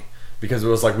money because it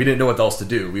was like we didn't know what else to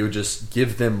do. We would just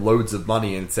give them loads of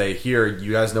money and say, here,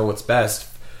 you guys know what's best,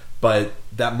 but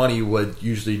that money would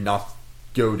usually not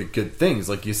go to good things,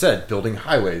 like you said, building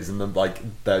highways, and then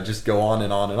that just go on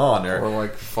and on and on, or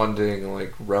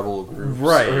funding rebel groups,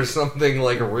 right, or something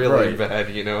really bad.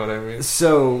 You know what I mean?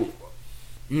 So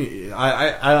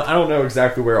I don't know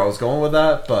exactly where I was going with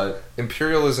that, but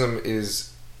imperialism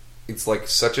it's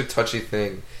such a touchy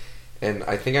thing, and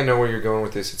I think I know where you're going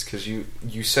with this. It's because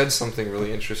you said something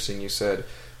really interesting. You said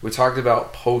we talked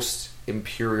about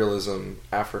post-imperialism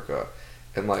Africa,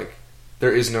 and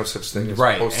there is no such thing as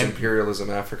post-imperialism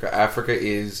Africa. Africa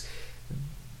is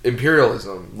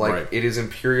imperialism. It is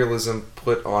imperialism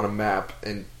put on a map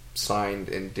and signed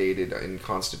and dated in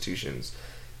constitutions.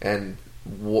 And,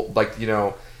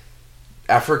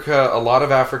 Africa, a lot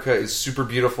of Africa is super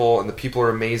beautiful, and the people are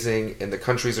amazing, and the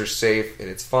countries are safe, and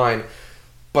it's fine.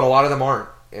 But a lot of them aren't.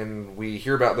 And we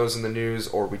hear about those in the news,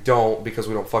 or we don't, because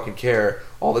we don't fucking care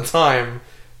all the time.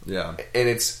 Yeah. And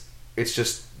it's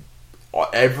just...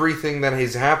 everything that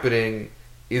is happening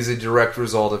is a direct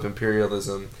result of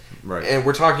imperialism. Right. And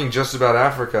we're talking just about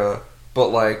Africa,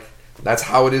 but that's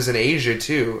how it is in Asia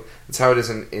too. That's how it is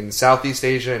in Southeast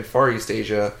Asia and Far East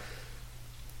Asia.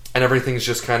 And everything's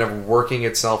just kind of working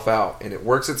itself out. And it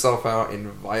works itself out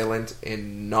in violent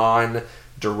and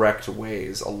non-direct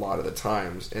ways a lot of the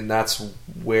times. And that's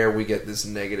where we get this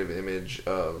negative image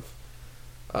of,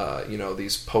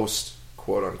 these post,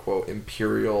 quote-unquote,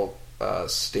 imperial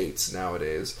states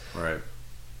nowadays. Right.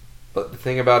 But the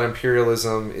thing about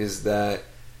imperialism is that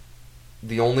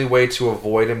the only way to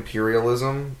avoid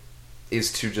imperialism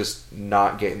is to just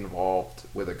not get involved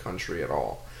with a country at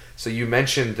all. So you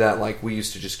mentioned that we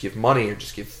used to just give money or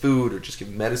just give food or just give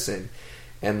medicine,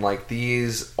 and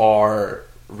these are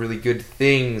really good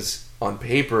things on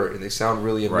paper and they sound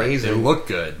really amazing. Right. They look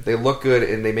good. They look good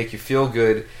and they make you feel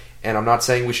good. And I'm not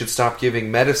saying we should stop giving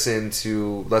medicine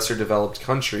to lesser developed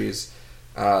countries,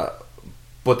 but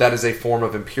that is a form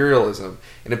of imperialism.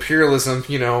 And imperialism,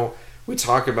 we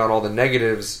talk about all the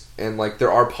negatives, and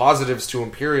there are positives to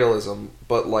imperialism,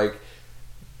 but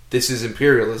this is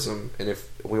imperialism, and if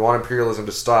we want imperialism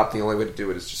to stop, the only way to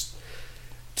do it is just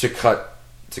to cut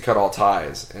all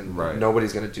ties, and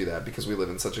nobody's going to do that because we live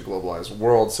in such a globalized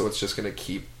world. So it's just going to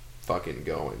keep fucking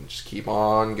going, just keep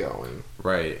on going.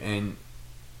 Right. And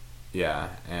yeah,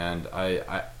 and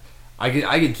I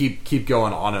could keep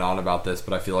going on and on about this,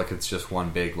 but I feel like it's just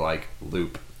one big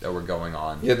loop that we're going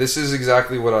on. Yeah, this is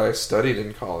exactly what I studied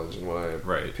in college and what I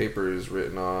papers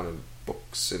written on, and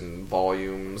books and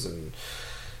volumes and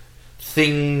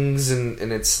things,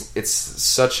 and it's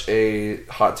such a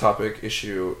hot topic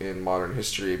issue in modern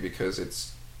history because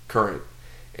it's current.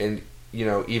 And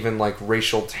even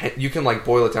racial you can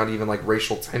boil it down to even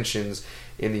racial tensions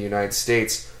in the United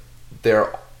States.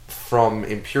 They're from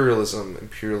imperialism.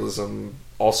 Imperialism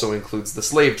also includes the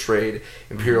slave trade.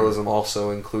 Imperialism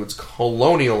also includes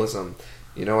colonialism.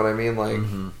 You know what I mean?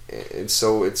 And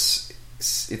so it's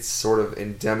sort of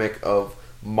endemic of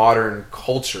modern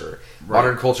culture. Right.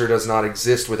 Modern culture does not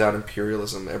exist without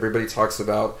imperialism. Everybody talks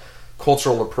about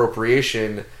cultural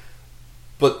appropriation,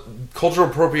 but cultural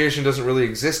appropriation doesn't really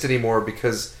exist anymore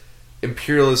because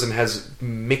imperialism has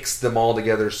mixed them all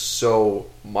together so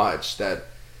much that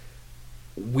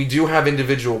we do have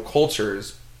individual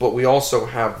cultures, but we also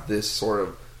have this sort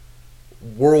of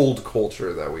world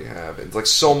culture that we have. And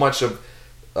so much of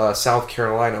South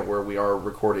Carolina, where we are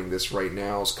recording this right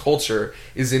now's culture,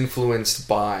 is influenced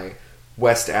by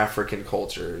West African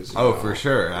cultures. Oh, for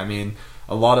sure. I mean,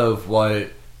 a lot of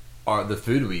what the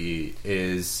food we eat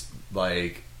is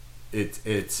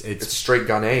it's straight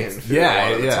Ghanaian food a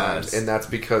lot of the times, and that's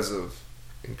because of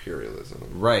imperialism.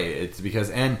 Right. It's because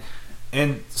and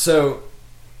so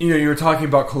you were talking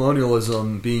about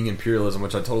colonialism being imperialism,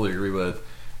 which I totally agree with,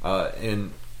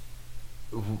 and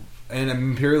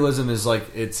imperialism is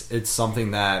it's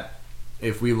something that,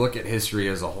 if we look at history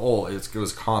as a whole, it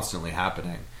was constantly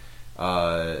happening.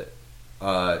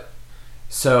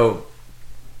 So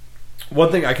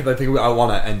one thing I think I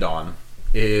want to end on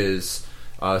is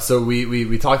so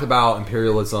we talked about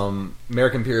imperialism,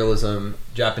 American imperialism,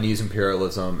 Japanese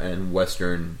imperialism, and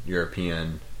Western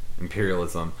European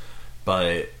imperialism,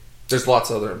 but there's lots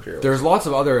of other imperialism. There's lots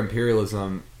of other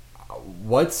imperialism.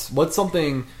 What's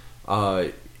something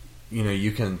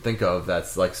you can think of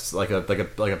that's like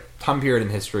a time period in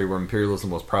history where imperialism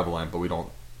was prevalent, but we don't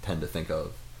tend to think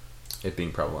of it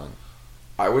being prevalent?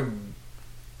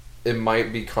 It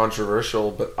might be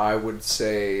controversial, but I would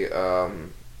say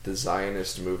the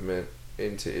Zionist movement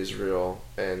into Israel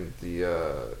and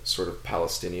the sort of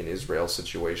Palestinian-Israel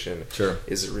situation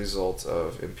is a result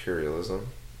of imperialism.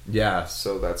 Yeah.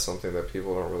 So that's something that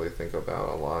people don't really think about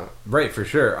a lot. Right, for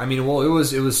sure. I mean, well, it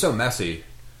was so messy.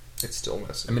 It's still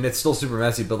messy. I mean, it's still super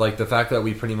messy, but like the fact that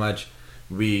we pretty much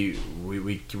we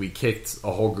kicked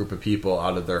a whole group of people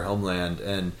out of their homeland,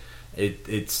 and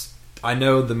it's I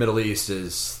know the Middle East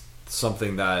is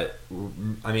something that,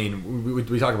 I mean,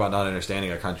 we talk about not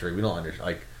understanding a country. We don't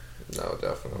understand, no,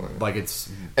 definitely.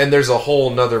 And there's a whole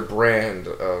nother brand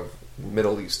of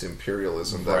Middle East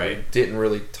imperialism that we didn't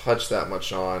really touch that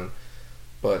much on,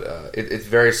 but it's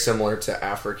very similar to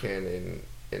African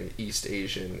and East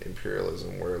Asian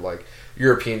imperialism, where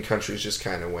European countries just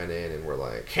kind of went in and were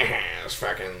like, let's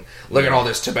fucking look at all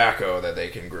this tobacco that they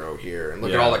can grow here, and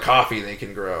look at all the coffee they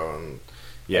can grow, and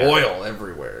oil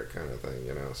everywhere, kind of thing,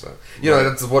 So,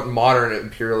 that's what modern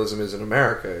imperialism is in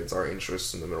America. It's our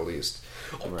interests in the Middle East.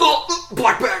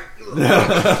 Black bag!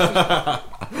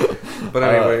 But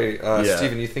anyway,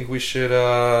 Steven, you think we should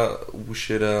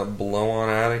blow on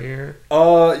out of here?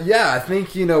 Yeah, I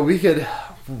think, we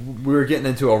were getting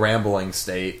into a rambling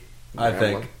state. I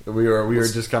think we were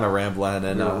just kind of rambling,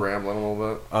 and we were rambling a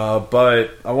little bit.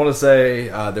 But I want to say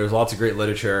there's lots of great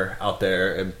literature out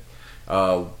there, and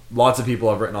lots of people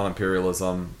have written on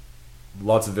imperialism.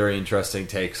 Lots of very interesting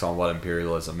takes on what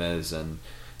imperialism is, and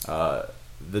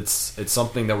it's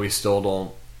something that we still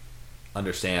don't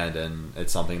understand, and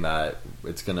it's something that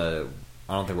I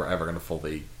don't think we're ever gonna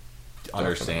fully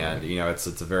understand. It's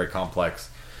a very complex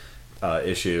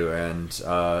issue, and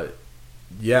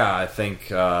I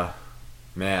think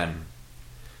man,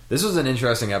 this was an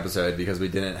interesting episode because we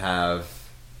didn't have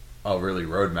a really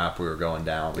roadmap we were going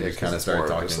down. We just kind of started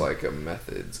talking, just like a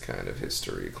methods kind of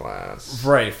history class,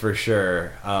 right? For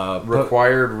sure.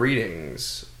 Required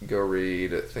readings: go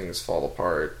read Things Fall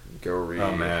Apart. Go read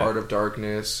Heart of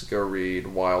Darkness. Go read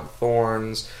Wild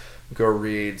Thorns. Go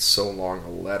read So Long a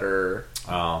Letter.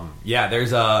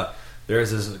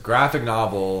 There's this graphic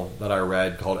novel that I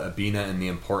read called Abina and the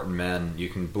Important Men. You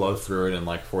can blow through it in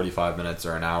 45 minutes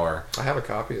or an hour. I have a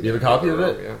copy of it. You have a copy of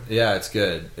it? Yeah, it's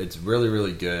good. It's really,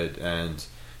 really good, and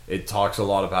it talks a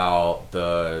lot about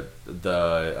the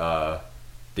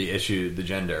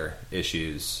gender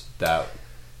issues that...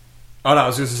 Oh, no, I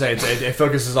was going to say, it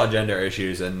focuses on gender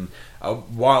issues, and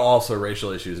while also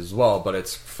racial issues as well, but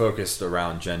it's focused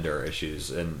around gender issues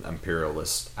in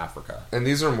imperialist Africa. And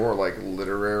these are more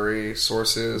literary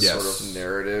sources, sort of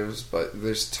narratives, but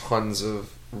there's tons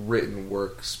of written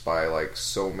works by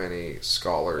so many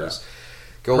scholars.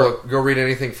 Yeah. Go read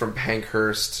anything from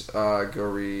Pankhurst. Go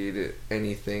read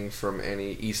anything from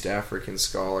any East African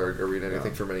scholar. Go read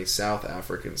anything from any South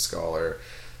African scholar.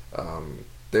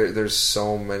 There's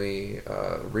so many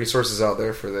resources out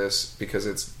there for this because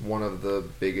it's one of the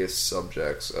biggest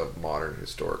subjects of modern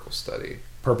historical study.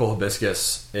 Purple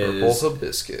Hibiscus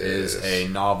is a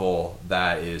novel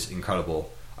that is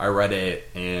incredible. I read it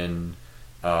in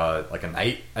a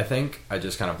night, I think. I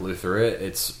just kind of blew through it.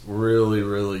 It's really,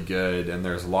 really good, and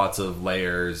there's lots of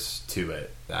layers to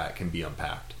it that can be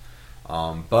unpacked.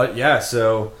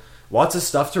 So lots of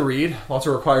stuff to read, lots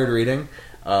of required reading.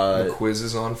 The quiz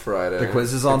is on Friday.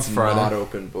 It's not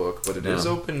open book, but it is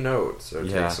open notes. So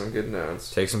take some good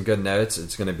notes.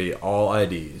 It's going to be all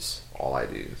IDs. All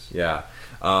IDs. Yeah.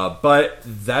 But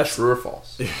that's true or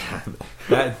false.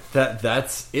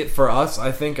 That's it for us.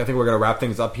 I think we're going to wrap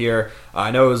things up here. I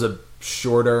know it was a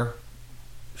shorter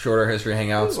history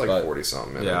hangouts. It was 40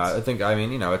 something minutes. Yeah, I think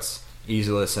it's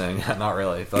easy listening. Not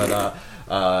really, but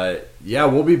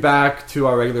we'll be back to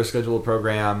our regular scheduled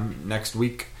program next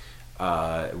week.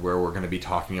 Where we're going to be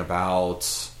talking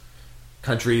about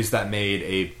countries that made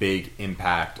a big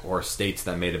impact, or states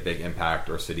that made a big impact,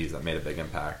 or cities that made a big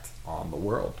impact on the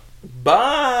world.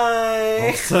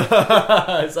 Bye! Is that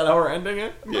how we're ending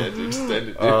it? Yeah, just end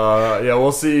it.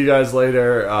 We'll see you guys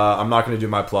later. I'm not going to do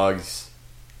my plugs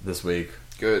this week.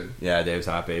 Good. Yeah, Dave's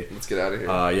happy. Let's get out of here.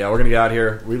 We're going to get out of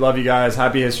here. We love you guys.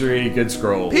 Happy history. Good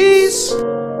scrolls. Peace!